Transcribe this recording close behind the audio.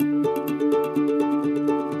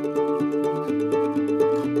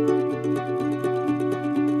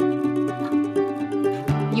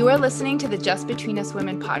You are listening to the Just Between Us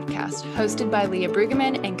Women podcast, hosted by Leah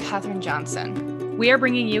Brueggemann and Katherine Johnson. We are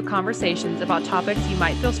bringing you conversations about topics you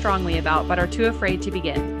might feel strongly about but are too afraid to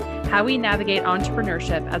begin. How we navigate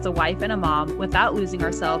entrepreneurship as a wife and a mom without losing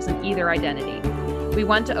ourselves in either identity. We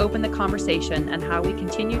want to open the conversation on how we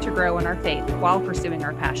continue to grow in our faith while pursuing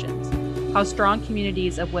our passions. How strong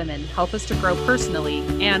communities of women help us to grow personally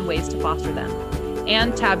and ways to foster them.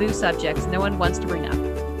 And taboo subjects no one wants to bring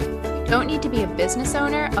up. Don't need to be a business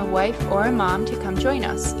owner, a wife, or a mom to come join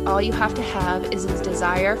us. All you have to have is a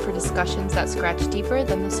desire for discussions that scratch deeper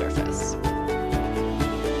than the surface.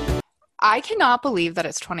 I cannot believe that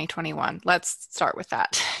it's 2021. Let's start with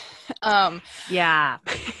that. Yeah.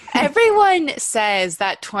 Everyone says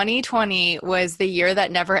that 2020 was the year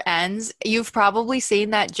that never ends. You've probably seen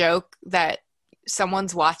that joke that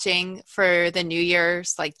someone's watching for the New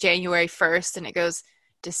Year's, like January 1st, and it goes,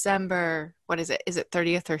 December, what is it? Is it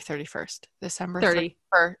 30th or 31st? December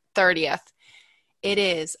 30th. It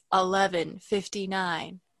is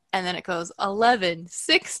 11:59. And then it goes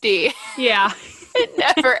 11:60. Yeah. It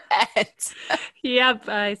never ends. Yep,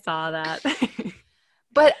 I saw that.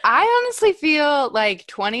 But I honestly feel like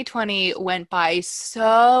 2020 went by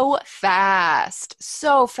so fast.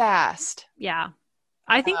 So fast. Yeah.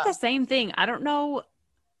 I think the same thing. I don't know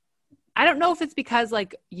if it's because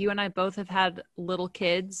like you and I both have had little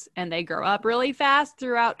kids and they grow up really fast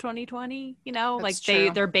throughout 2020, you know, That's like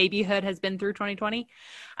true. their babyhood has been through 2020.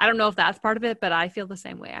 I don't know if that's part of it, but I feel the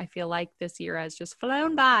same way. I feel like this year has just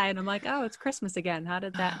flown by and I'm like, oh, it's Christmas again. How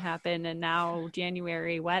did that happen? And now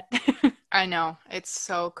January, what? I know. It's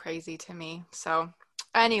so crazy to me. So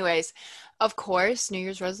anyways, of course, New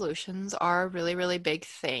Year's resolutions are a really, really big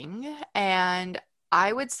thing. And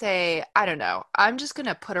I would say, I don't know, I'm just going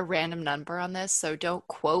to put a random number on this, so don't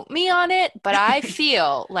quote me on it, but I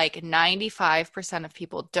feel like 95% of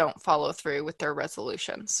people don't follow through with their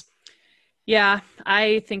resolutions. Yeah,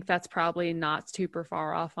 I think that's probably not super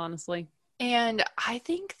far off, honestly. And I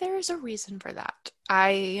think there's a reason for that.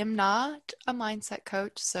 I am not a mindset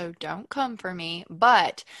coach, so don't come for me,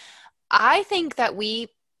 but I think that we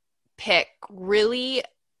pick really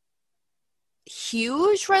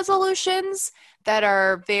huge resolutions that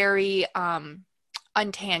are very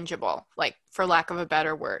untangible, like for lack of a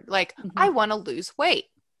better word. Like, I want to lose weight.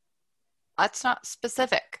 That's not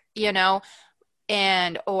specific, you know?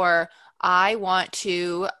 Or I want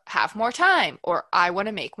to have more time, or I want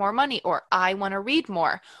to make more money, or I want to read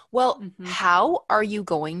more. Well, how are you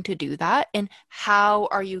going to do that? And how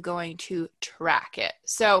are you going to track it?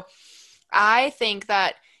 So I think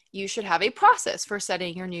that you should have a process for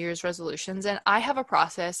setting your New Year's resolutions. And I have a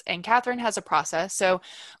process and Katherine has a process. So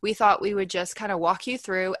we thought we would just kind of walk you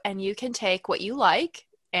through and you can take what you like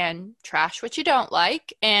and trash what you don't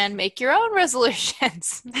like and make your own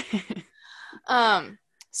resolutions.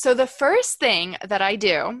 So the first thing that I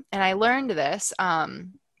do, and I learned this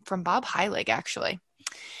from Bob Heilig actually,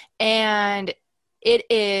 and it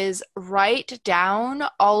is write down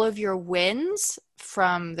all of your wins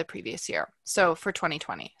from the previous year. So for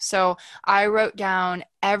 2020. So I wrote down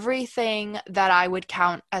everything that I would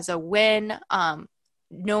count as a win,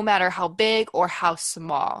 no matter how big or how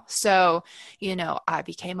small. So, you know, I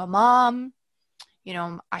became a mom, you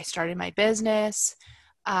know, I started my business,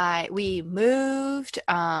 we moved,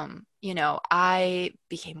 you know, I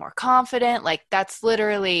became more confident. Like that's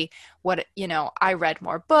literally what, you know, I read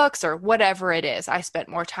more books or whatever it is. I spent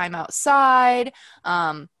more time outside,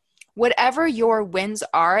 whatever your wins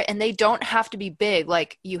are, and they don't have to be big.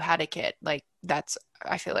 Like you had a kid, like that's,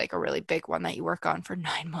 I feel like a really big one that you work on for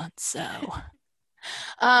 9 months. So,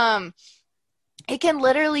 it can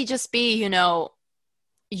literally just be, you know,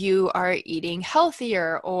 you are eating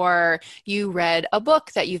healthier, or you read a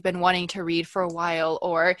book that you've been wanting to read for a while,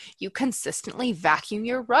 or you consistently vacuum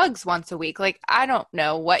your rugs once a week. Like, I don't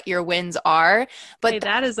know what your wins are, but hey,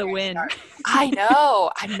 that is a win. I know.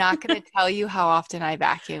 I'm not going to tell you how often I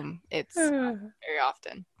vacuum. It's not very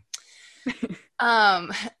often.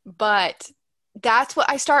 But that's what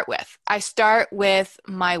I start with. I start with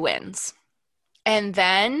my wins. And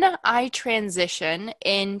then I transition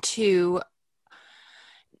into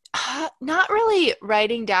not really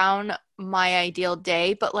writing down my ideal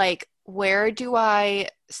day, but like, where do I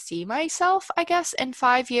see myself, I guess, in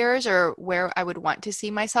 5 years, or where I would want to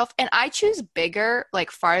see myself. And I choose bigger,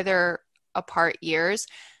 like farther apart years.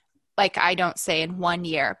 Like I don't say in 1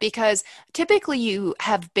 year, because typically you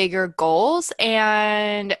have bigger goals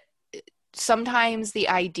and sometimes the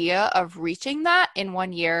idea of reaching that in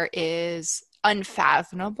 1 year is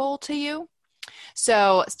unfathomable to you.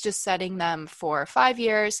 So it's just setting them for 5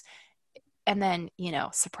 years and then, you know,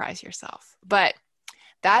 surprise yourself. But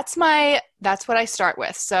that's what I start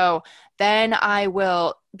with. So then I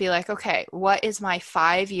will be like, okay, what is my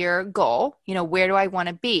 5-year goal? Where do I want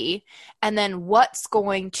to be? And then what's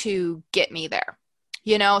going to get me there?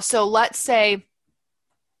 So let's say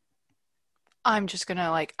I'm just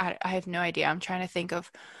gonna I have no idea. I'm trying to think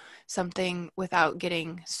of something without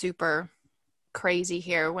getting super crazy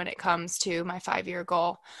here when it comes to my 5-year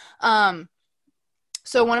goal.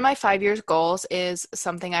 So one of my 5 years goals is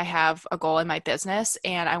something. I have a goal in my business,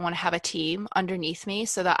 and I want to have a team underneath me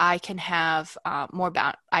so that I can have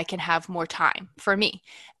I can have more time for me,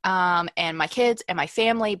 and my kids and my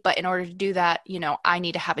family. But in order to do that, I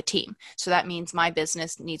need to have a team. So that means my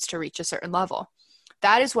business needs to reach a certain level.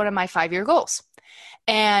 That is one of my 5-year goals.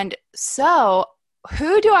 And so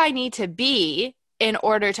who do I need to be in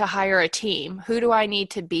order to hire a team? Who do I need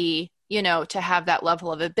to be, to have that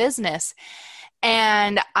level of a business?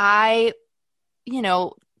 And I,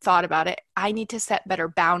 thought about it. I need to set better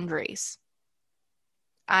boundaries.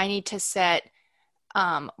 I need to set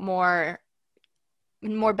more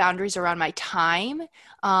boundaries around my time,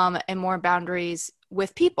 and more boundaries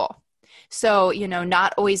with people. So,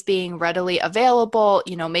 not always being readily available,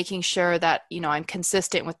 making sure that, I'm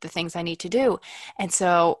consistent with the things I need to do. And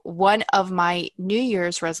so one of my New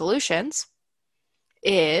Year's resolutions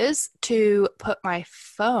is to put my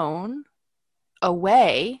phone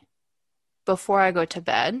away before I go to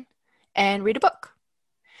bed and read a book,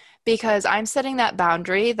 because I'm setting that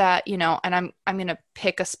boundary that, and I'm going to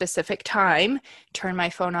pick a specific time, turn my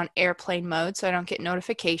phone on airplane mode so I don't get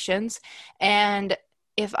notifications. And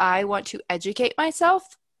if I want to educate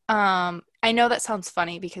myself, I know that sounds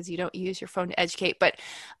funny because you don't use your phone to educate, but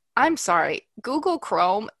I'm sorry, Google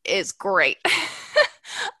Chrome is great.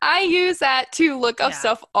 I use that to look up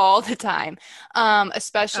stuff all the time,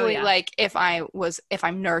 especially if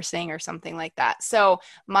I'm nursing or something like that. So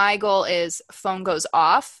my goal is phone goes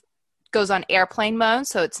on airplane mode,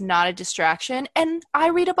 so it's not a distraction, and I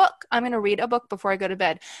read a book. I'm going to read a book before I go to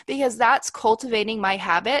bed, because that's cultivating my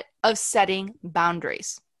habit of setting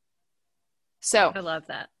boundaries. So I love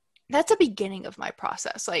that. That's a beginning of my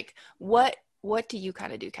process. What do you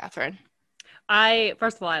kind of do, Catherine?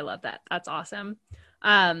 First of all, I love that. That's awesome.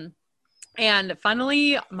 And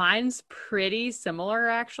funnily, mine's pretty similar,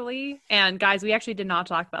 actually. And guys, we actually did not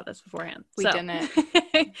talk about this beforehand. We didn't.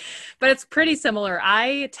 But it's pretty similar.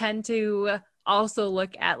 I tend to also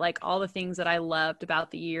look at all the things that I loved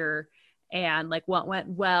about the year, and what went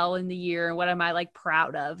well in the year, and what am I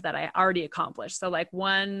proud of that I already accomplished. So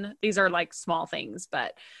these are small things,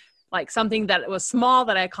 but something that was small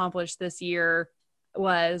that I accomplished this year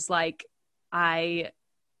was I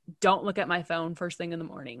don't look at my phone first thing in the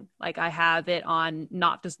morning. I have it on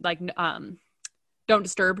not just don't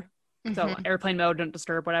disturb. Mm-hmm. So airplane mode, don't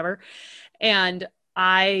disturb, whatever. And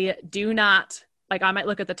I do not, I might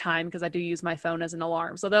look at the time because I do use my phone as an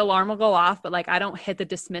alarm. So the alarm will go off, but I don't hit the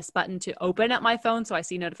dismiss button to open up my phone so I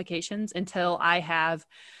see notifications until I have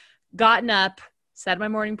gotten up, said my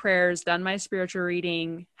morning prayers, done my spiritual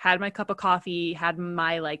reading, had my cup of coffee, had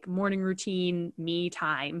my morning routine, me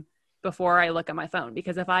time, before I look at my phone.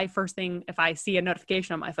 Because if I see a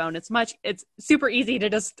notification on my phone, it's super easy to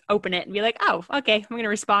just open it and be like, oh, okay, I'm going to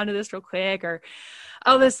respond to this real quick. Or,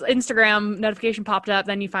 oh, this Instagram notification popped up.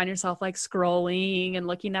 Then you find yourself scrolling and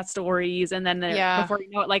looking at stories. And then before you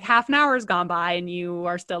know it, half an hour has gone by and you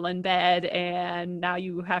are still in bed, and now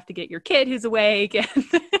you have to get your kid who's awake.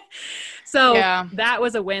 So that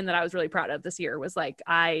was a win that I was really proud of this year, was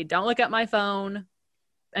I don't look at my phone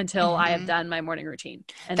until I have done my morning routine.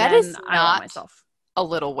 And that then is I allow myself a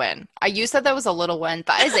little win. You said that was a little win.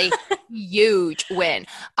 That is a huge win.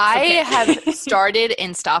 I have started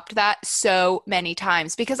and stopped that so many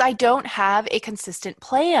times because I don't have a consistent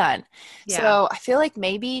plan. Yeah. So I feel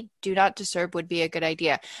maybe do not disturb would be a good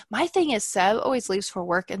idea. My thing is Seb always leaves for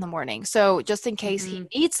work in the morning. So just in case he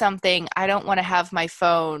needs something, I don't want to have my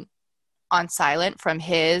phone on silent from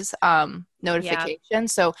his notification. Yeah.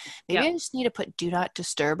 So maybe I just need to put do not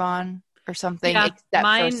disturb on or something, except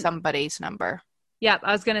for somebody's number. Yeah,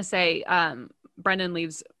 I was going to say, Brendan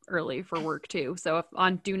leaves early for work too. So if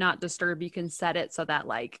on do not disturb, you can set it so that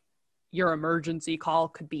your emergency call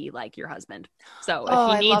could be your husband. So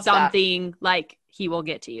if he needs something, he will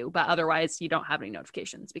get to you, but otherwise you don't have any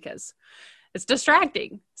notifications because it's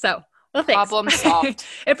distracting. So problem solved.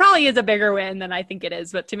 It probably is a bigger win than I think it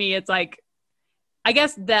is. But to me, it's I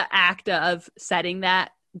guess the act of setting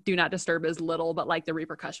that do not disturb is little, but the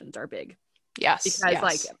repercussions are big. Yes.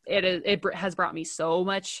 Because it has brought me so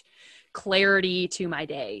much clarity to my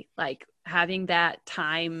day. having that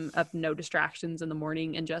time of no distractions in the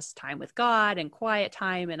morning and just time with God and quiet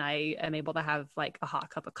time. And I am able to have like a hot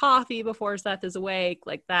cup of coffee before Seth is awake.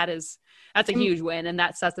 Like that's a huge win. And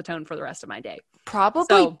that sets the tone for the rest of my day.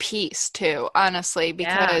 Probably peace too, honestly,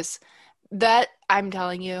 Yeah. because that I'm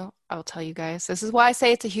telling you, I'll tell you guys, this is why I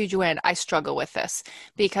say it's a huge win. I struggle with this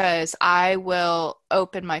because I will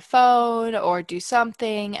open my phone or do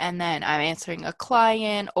something and then I'm answering a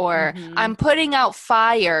client or Mm-hmm. I'm putting out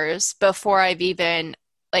fires before I've even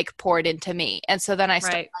like poured into me. And so then I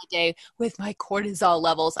start Right. my day with my cortisol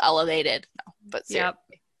levels elevated. No, but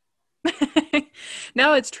seriously. Yep.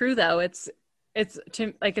 No, it's true though. It's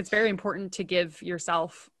very important to give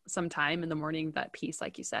yourself some time in the morning, that peace,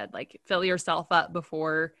 like you said, like fill yourself up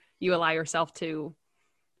before you allow yourself to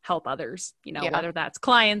help others, Yeah, whether that's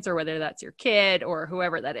clients or whether that's your kid or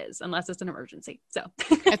whoever that is, unless it's an emergency. So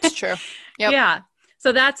it's true. Yep. yeah.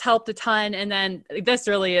 So that's helped a ton. And then this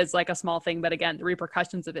really is like a small thing, but again, the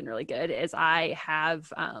repercussions have been really good is I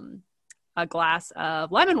have a glass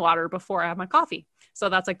of lemon water before I have my coffee. So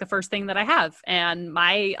that's like the first thing that I have. And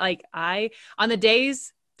on the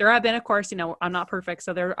days there have been, of course, I'm not perfect.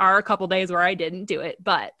 So there are a couple days where I didn't do it,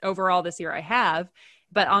 but overall this year I have.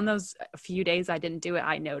 But on those few days I didn't do it,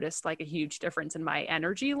 I noticed like a huge difference in my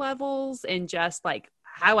energy levels and just like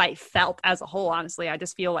how I felt as a whole. Honestly, I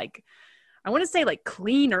just feel like, I want to say like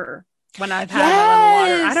cleaner when I've had my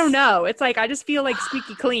lemon water. I don't know. It's like, I just feel like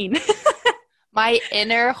squeaky clean. My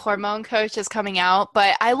inner hormone coach is coming out,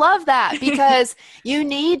 but I love that because your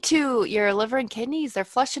liver and kidneys, they're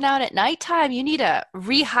flushing out at nighttime. You need to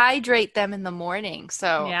rehydrate them in the morning.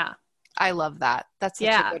 So Yeah. I love that. That's such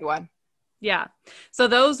a good one. Yeah. So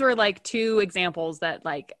those were like two examples that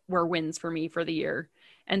like were wins for me for the year.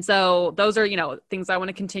 And so those are, things I want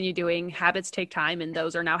to continue doing. Habits take time, and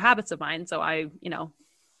those are now habits of mine. So I,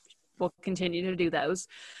 will continue to do those.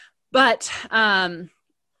 But,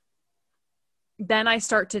 then I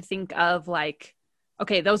start to think of like,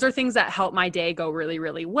 okay, those are things that help my day go really,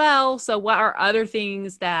 really well. So what are other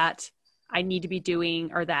things that I need to be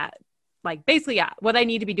doing, or that like basically, yeah, what I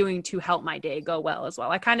need to be doing to help my day go well as well.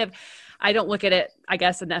 I don't look at it, I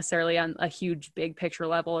guess, necessarily on a huge, big picture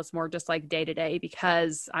level. It's more just like day to day,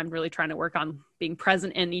 because I'm really trying to work on being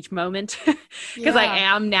present in each moment because I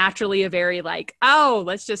am naturally a very like, oh,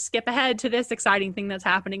 let's just skip ahead to this exciting thing that's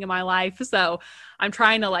happening in my life. So I'm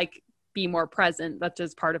trying to like be more present. That's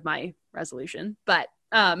just part of my resolution, but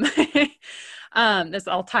that's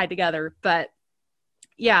all tied together. But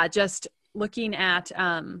yeah, just looking at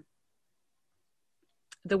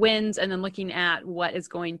the wins and then looking at what is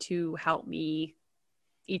going to help me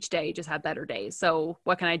each day just have better days. So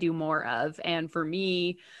what can I do more of? And for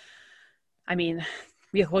me, I mean,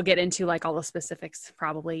 we'll get into like all the specifics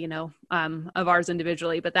probably, of ours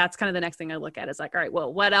individually, but that's kind of the next thing I look at is like, all right,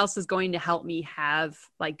 well, what else is going to help me have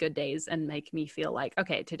like good days and make me feel like,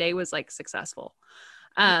 okay, today was like successful.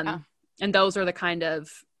 And those are the kind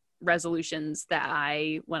of resolutions that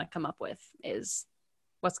I want to come up with, is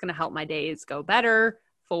what's going to help my days go better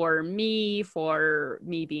for me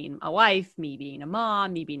being a wife, me being a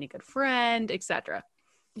mom, me being a good friend, etc.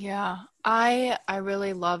 Yeah, I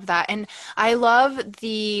really love that. And I love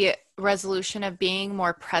the resolution of being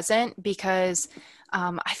more present because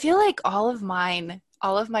I feel like all of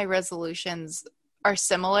my resolutions are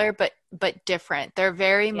similar but different. They're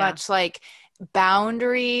very much like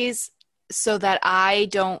boundaries so that I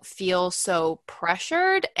don't feel so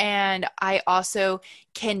pressured, and I also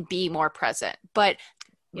can be more present. But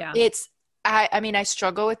I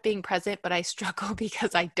struggle with being present, but I struggle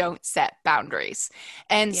because I don't set boundaries.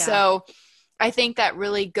 And so I think that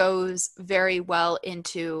really goes very well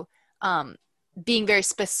into being very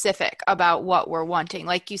specific about what we're wanting.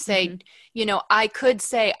 Like you say, I could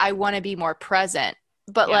say I want to be more present,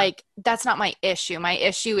 but like, that's not my issue. My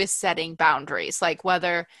issue is setting boundaries. Like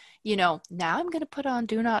whether, now I'm going to put on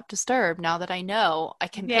Do Not Disturb now that I know I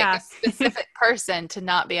can pick a specific person to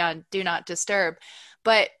not be on Do Not Disturb.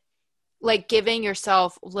 But like giving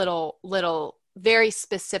yourself little very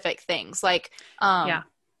specific things like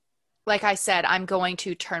like I said, I'm going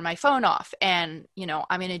to turn my phone off, and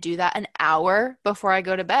I'm going to do that an hour before I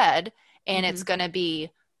go to bed, and it's going to be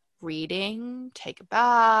reading, take a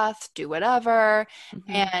bath, do whatever,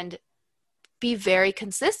 and be very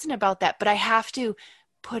consistent about that. But I have to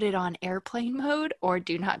put it on airplane mode or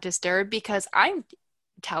Do Not Disturb, because I'm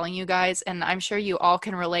telling you guys, and I'm sure you all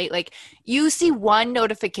can relate, like you see one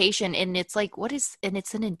notification and it's like, and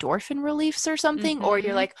it's an endorphin release or something, or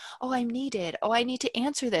you're like, oh, I'm needed, oh, I need to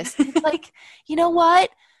answer this. And it's like, you know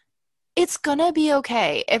what, it's gonna be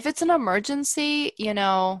okay. If it's an emergency,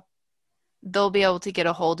 they'll be able to get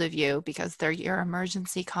a hold of you because they're your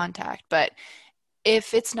emergency contact. But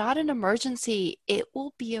if it's not an emergency, it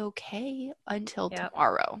will be okay until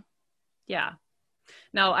tomorrow. Yeah.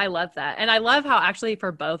 No, I love that. And I love how actually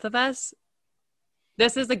for both of us,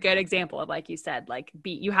 this is a good example of, like you said, like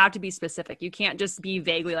you have to be specific. You can't just be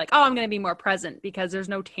vaguely like, oh, I'm going to be more present, because there's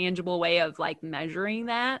no tangible way of like measuring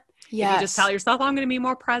that. Yes. If you just tell yourself, I'm going to be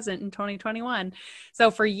more present in 2021. So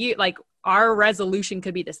for you, like our resolution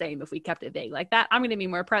could be the same if we kept it vague like that. I'm going to be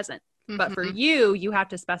more present. Mm-hmm. But for you, you have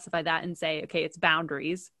to specify that and say, okay, it's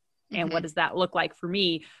boundaries. And mm-hmm. what does that look like for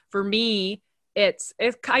me? For me, it's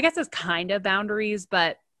I guess it's kind of boundaries,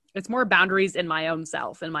 but it's more boundaries in my own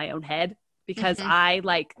self, in my own head. Because mm-hmm. I,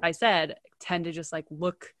 like I said, tend to just like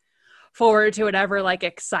look forward to whatever like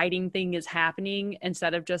exciting thing is happening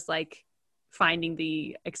instead of just like finding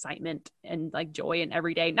the excitement and like joy in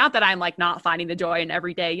every day. Not that I'm like not finding the joy in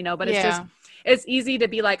every day, but it's just, it's easy to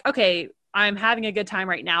be like, okay, I'm having a good time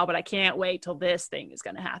right now, but I can't wait till this thing is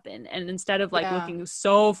going to happen. And instead of like looking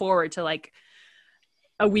so forward to like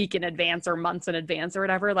a week in advance or months in advance or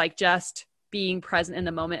whatever, like just being present in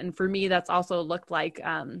the moment. And for me, that's also looked like,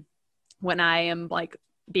 when I am like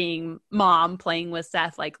being mom playing with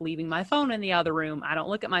Seth, like leaving my phone in the other room. I don't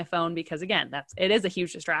look at my phone because again, it is a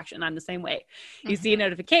huge distraction. I'm the same way. You mm-hmm. see a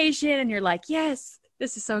notification and you're like, yes,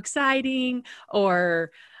 this is so exciting,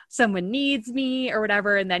 or someone needs me or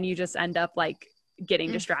whatever. And then you just end up like getting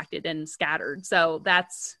mm-hmm. distracted and scattered. So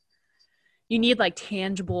you need like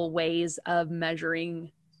tangible ways of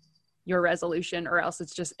measuring your resolution, or else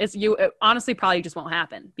it honestly probably just won't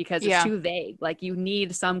happen because it's too vague. Like you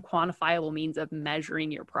need some quantifiable means of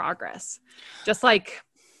measuring your progress. Just like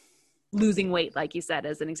losing weight, like you said,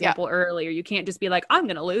 as an example earlier, you can't just be like, I'm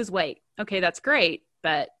going to lose weight. Okay, that's great.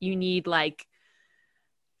 But you need like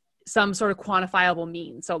some sort of quantifiable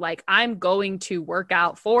means. So like I'm going to work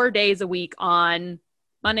out 4 days a week on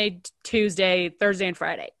Monday, Tuesday, Thursday, and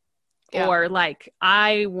Friday. Yeah. Or like,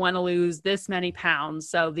 I want to lose this many pounds.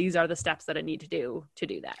 So these are the steps that I need to do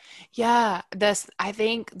that. Yeah. I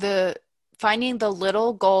think finding the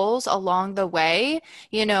little goals along the way,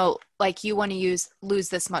 like you want to lose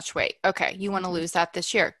this much weight. Okay. You want to lose that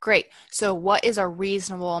this year. Great. So what is a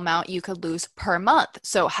reasonable amount you could lose per month?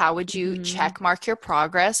 So how would you mm-hmm. check mark your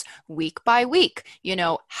progress week by week?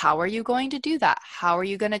 How are you going to do that? How are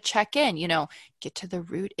you going to check in? Get to the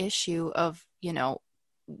root issue of,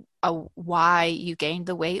 why you gained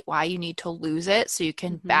the weight, why you need to lose it, so you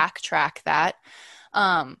can mm-hmm. backtrack that.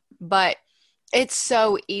 But it's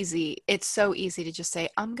so easy. It's so easy to just say,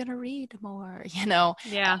 I'm going to read more,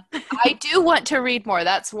 Yeah. I do want to read more.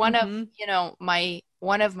 That's one mm-hmm. of,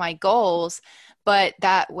 one of my goals, but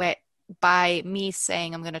that way, by me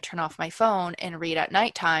saying I'm going to turn off my phone and read at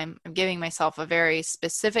nighttime, I'm giving myself a very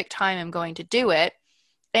specific time I'm going to do it,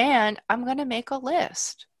 and I'm going to make a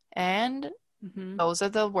list. And mm-hmm. those are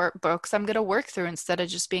the books I'm going to work through, instead of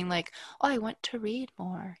just being like, oh, I want to read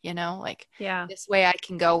more, this way I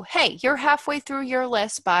can go, hey, you're halfway through your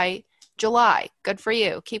list by July. Good for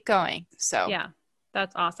you. Keep going. So yeah,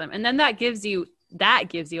 that's awesome. And then that gives you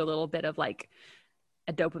a little bit of like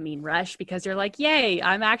a dopamine rush, because you're like, yay,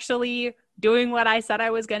 I'm actually doing what I said I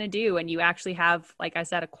was going to do. And you actually have, like I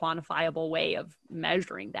said, a quantifiable way of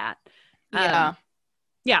measuring that.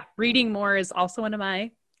 Reading more is also one of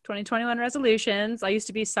my 2021 resolutions. I used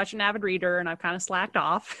to be such an avid reader and I've kind of slacked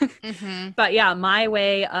off. Mm-hmm. But yeah, my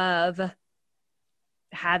way of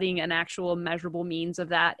having an actual measurable means of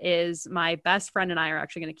that is my best friend and I are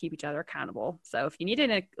actually going to keep each other accountable. So if you need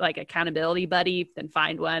an accountability buddy, then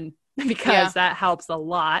find one, because that helps a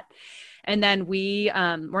lot. And then we're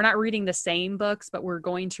not reading the same books, but we're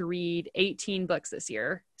going to read 18 books this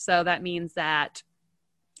year. So that means that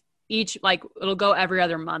it'll go every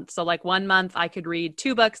other month. So like 1 month I could read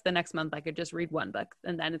 2 books. The next month I could just read 1 book,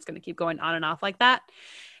 and then it's going to keep going on and off like that.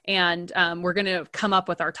 And we're going to come up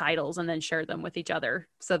with our titles and then share them with each other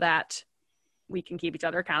so that we can keep each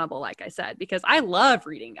other accountable, like I said, because I love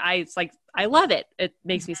reading. I love it. It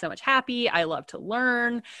makes me so much happy. I love to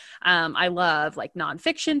learn. I love like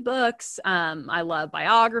nonfiction books. I love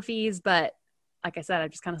biographies, but like I said,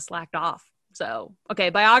 I've just kind of slacked off. So, okay,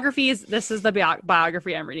 biographies. This is the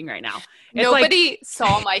biography I'm reading right now. It's Nobody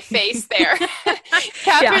saw my face there.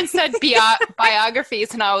 Catherine said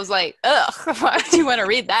biographies, and I was like, ugh, why do you want to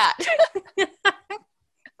read that?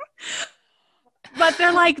 But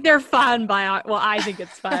they're fun. Well, I think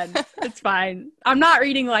it's fun. It's fine. I'm not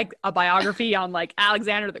reading like a biography on like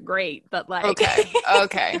Alexander the Great, but like,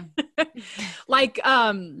 okay. Like, what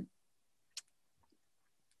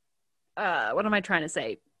am I trying to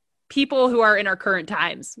say? People who are in our current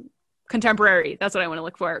times, contemporary. That's what I want to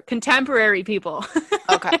look for. Contemporary people.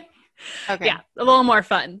 Okay. Okay. Yeah, a little more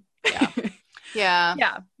fun. Yeah. Yeah.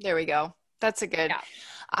 Yeah. There we go. That's a good. Yeah.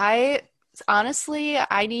 I honestly,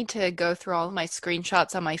 I need to go through all of my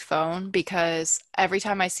screenshots on my phone because every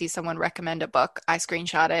time I see someone recommend a book, I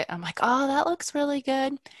screenshot it. I'm like, oh, that looks really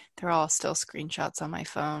good. They're all still screenshots on my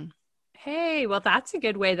phone. Hey, well, that's a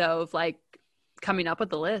good way though of like coming up with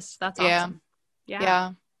the list. That's Yeah. awesome. Yeah.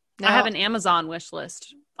 Yeah. I have No. an Amazon wish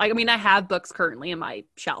list. Like, I mean, I have books currently in my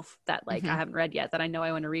shelf that like I Mhm. haven't read yet that I know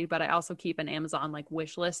I want to read, but I also keep an Amazon like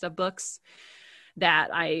wish list of books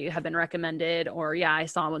that I have been recommended, or yeah, I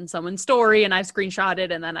saw in someone's story and I've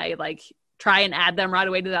screenshotted, and then I like try and add them right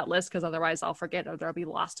away to that list because otherwise I'll forget or they'll be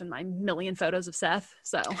lost in my million photos of Seth.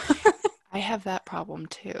 So I have that problem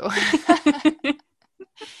too.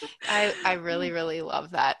 I really, really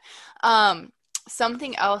love that.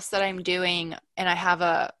 Something else that I'm doing, and I have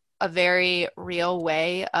a very real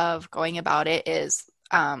way of going about it is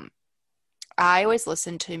I always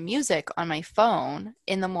listen to music on my phone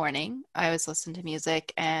in the morning. I always listen to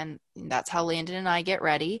music, and that's how Landon and I get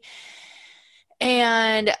ready.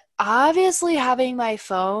 And obviously, having my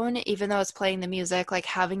phone, even though it's playing the music, like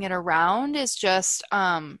having it around is just,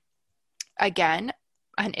 again,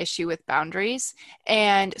 an issue with boundaries.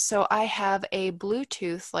 And so I have a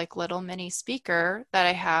Bluetooth, like little mini speaker that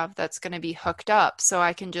I have that's going to be hooked up. So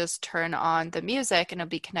I can just turn on the music and it'll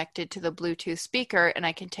be connected to the Bluetooth speaker, and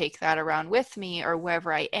I can take that around with me or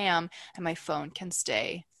wherever I am, and my phone can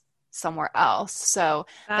stay somewhere else. So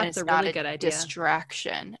then that's it's a not really a good idea.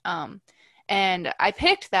 distraction. And I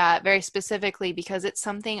picked that very specifically because it's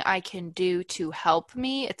something I can do to help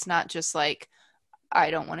me. It's not just like, I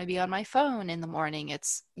don't want to be on my phone in the morning.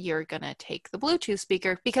 It's you're going to take the Bluetooth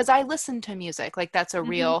speaker because I listen to music. Like that's a Mm-hmm.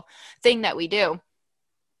 real thing that we do.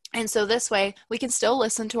 And so this way we can still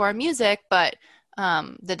listen to our music, but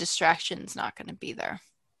the distraction's not going to be there.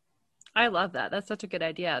 I love that. That's such a good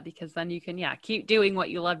idea because then you can, yeah, keep doing what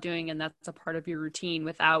you love doing, and that's a part of your routine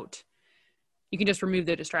without, you can just remove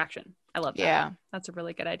the distraction. I love that. Yeah. That's a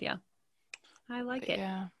really good idea. I like But it.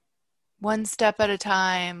 yeah. One step at a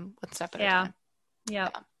time, one step at a Yeah. time. Yeah. Yeah.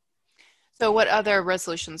 So what other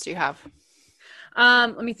resolutions do you have?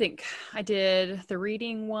 Let me think. I did the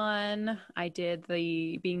reading one. I did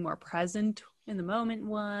the being more present in the moment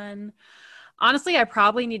one. Honestly, I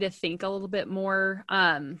probably need to think a little bit more.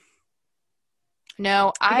 No,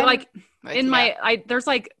 Because, I'm like with in you. there's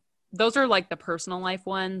like those are like the personal life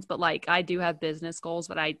ones, but like I do have business goals,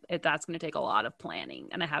 but that's going to take a lot of planning,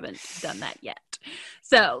 and I haven't done that yet.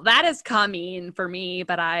 So that is coming for me,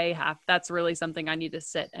 but that's really something I need to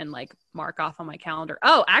sit and like mark off on my calendar.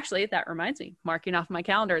 Oh, actually, that reminds me, marking off my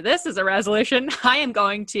calendar. This is a resolution. I am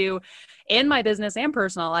going to, in my business and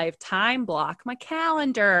personal life, time block my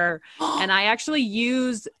calendar. And I actually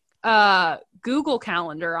use Google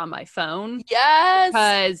Calendar on my phone Yes.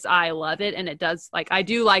 because I love it. And it does, like, I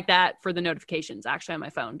do like that for the notifications actually on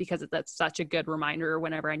my phone because that's such a good reminder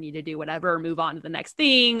whenever I need to do whatever, or move on to the next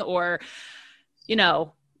thing, or,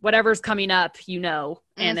 whatever's coming up,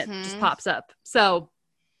 and it just pops up. So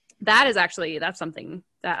that's something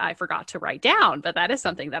that I forgot to write down, but that is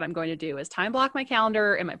something that I'm going to do, is time block my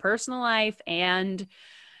calendar in my personal life and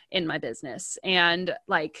in my business. And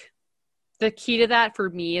like, the key to that for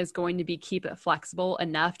me is going to be keep it flexible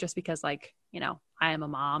enough, just because like, I am a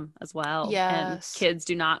mom as well. And Yes. kids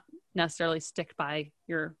do not necessarily stick by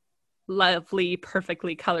your lovely,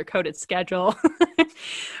 perfectly color-coded schedule.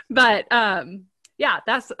 But yeah,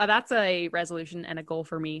 that's a resolution and a goal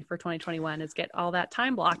for me for 2021, is get all that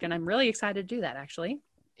time blocked. And I'm really excited to do that, actually.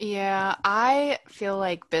 Yeah, I feel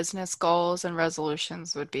like business goals and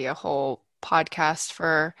resolutions would be a whole podcast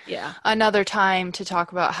for Yeah. another time to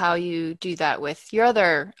talk about how you do that with your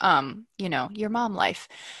other, your mom life.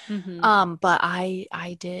 Mm-hmm. But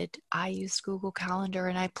I used Google Calendar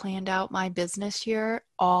and I planned out my business year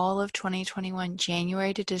all of 2021,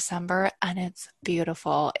 January to December, and it's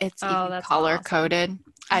beautiful. It's Oh, even that's color awesome. coded.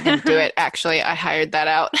 I didn't do it, actually. I hired that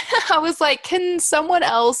out. I was like, can someone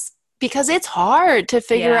else? Because it's hard to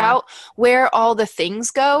figure Yeah. out where all the things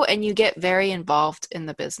go, and you get very involved in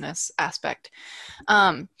the business aspect.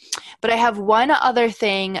 But I have one other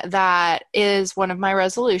thing that is one of my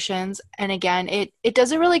resolutions. And again, it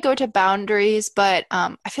doesn't really go to boundaries, but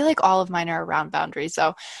I feel like all of mine are around boundaries.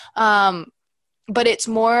 So, but it's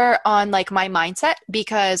more on like my mindset,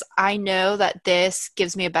 because I know that this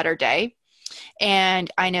gives me a better day.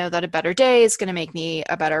 And I know that a better day is going to make me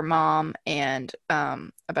a better mom and a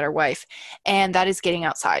better wife. And that is getting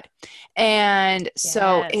outside. And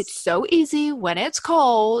so Yes. it's so easy when it's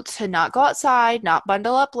cold to not go outside, not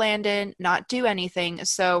bundle up Landon, not do anything.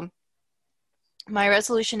 So my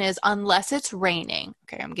resolution is, unless it's raining,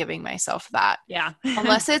 okay, I'm giving myself that. Yeah.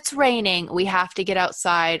 Unless it's raining, we have to get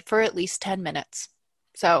outside for at least 10 minutes.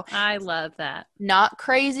 So I love that. not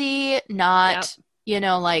crazy, not,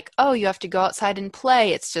 like, oh, you have to go outside and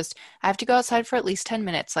play. It's just, I have to go outside for at least 10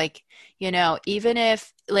 minutes. Like, even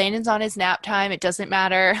if Landon's on his nap time, it doesn't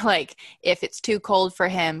matter. Like, if it's too cold for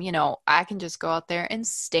him, I can just go out there and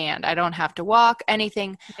stand. I don't have to walk,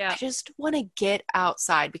 anything. Yeah. I just want to get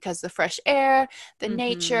outside because the fresh air, the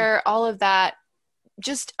nature, all of that,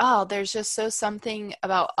 just, there's just something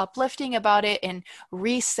about uplifting about it and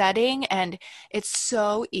resetting. And it's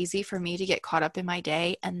so easy for me to get caught up in my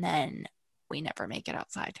day, and then we never make it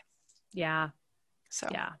outside. Yeah. So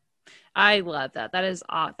yeah, I love that.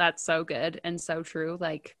 That's so good and so true.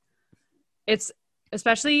 Like, it's,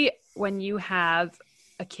 especially when you have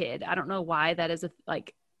a kid, I don't know why that is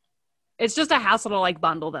it's just a hassle to like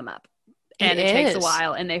bundle them up. And it takes a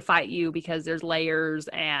while, and they fight you because there's layers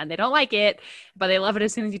and they don't like it, but they love it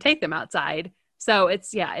as soon as you take them outside. So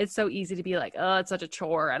it's so easy to be like, oh, it's such a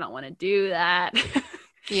chore. I don't want to do that.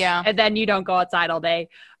 Yeah. And then you don't go outside all day.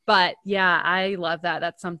 But yeah, I love that.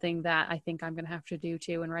 That's something that I think I'm going to have to do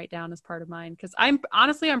too and write down as part of mine. Cause I'm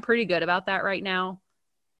pretty good about that right now.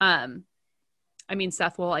 I mean,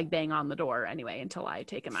 Seth will like bang on the door anyway until I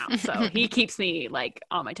take him out. So he keeps me like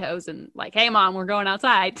on my toes and like, hey mom, we're going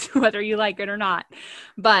outside, whether you like it or not.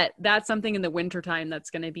 But that's something in the wintertime that's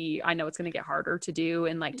going to be, I know it's going to get harder to do,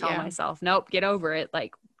 and like tell myself, nope, get over it.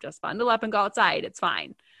 Like, just bundle up and go outside. It's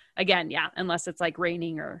fine. Again, yeah, unless it's like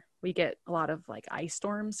raining, or we get a lot of like ice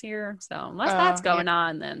storms here. So unless that's going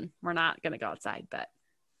on, then we're not going to go outside. But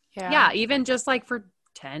yeah, even just like for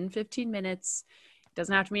 10, 15 minutes,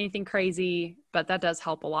 doesn't have to be anything crazy, but that does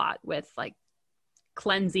help a lot with like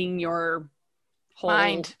cleansing your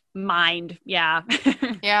whole mind. Yeah.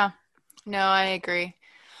 Yeah. No, I agree.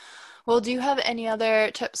 Well, do you have any other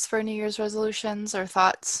tips for New Year's resolutions or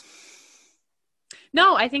thoughts?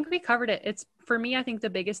 No, I think we covered it. It's, for me, I think the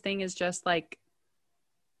biggest thing is just like,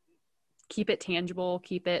 keep it tangible,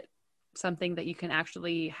 keep it something that you can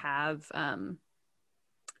actually have,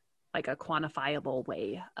 like a quantifiable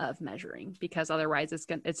way of measuring, because otherwise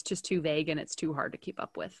it's just too vague and it's too hard to keep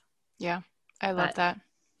up with. Yeah. I love that.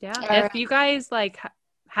 Yeah. If you guys like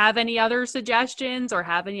have any other suggestions or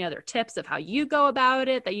have any other tips of how you go about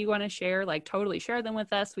it that you want to share, like totally share them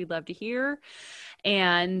with us. We'd love to hear,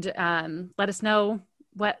 and let us know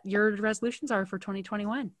what your resolutions are for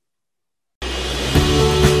 2021.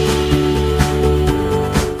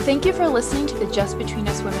 Thank you for listening to the Just Between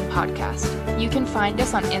Us Women podcast. You can find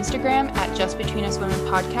us on Instagram at Just Between Us Women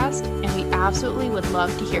podcast, and we absolutely would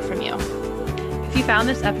love to hear from you. If you found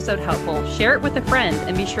this episode helpful, share it with a friend,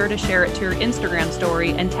 and be sure to share it to your Instagram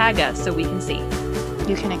story and tag us so we can see.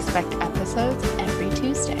 You can expect episodes every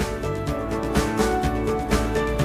Tuesday.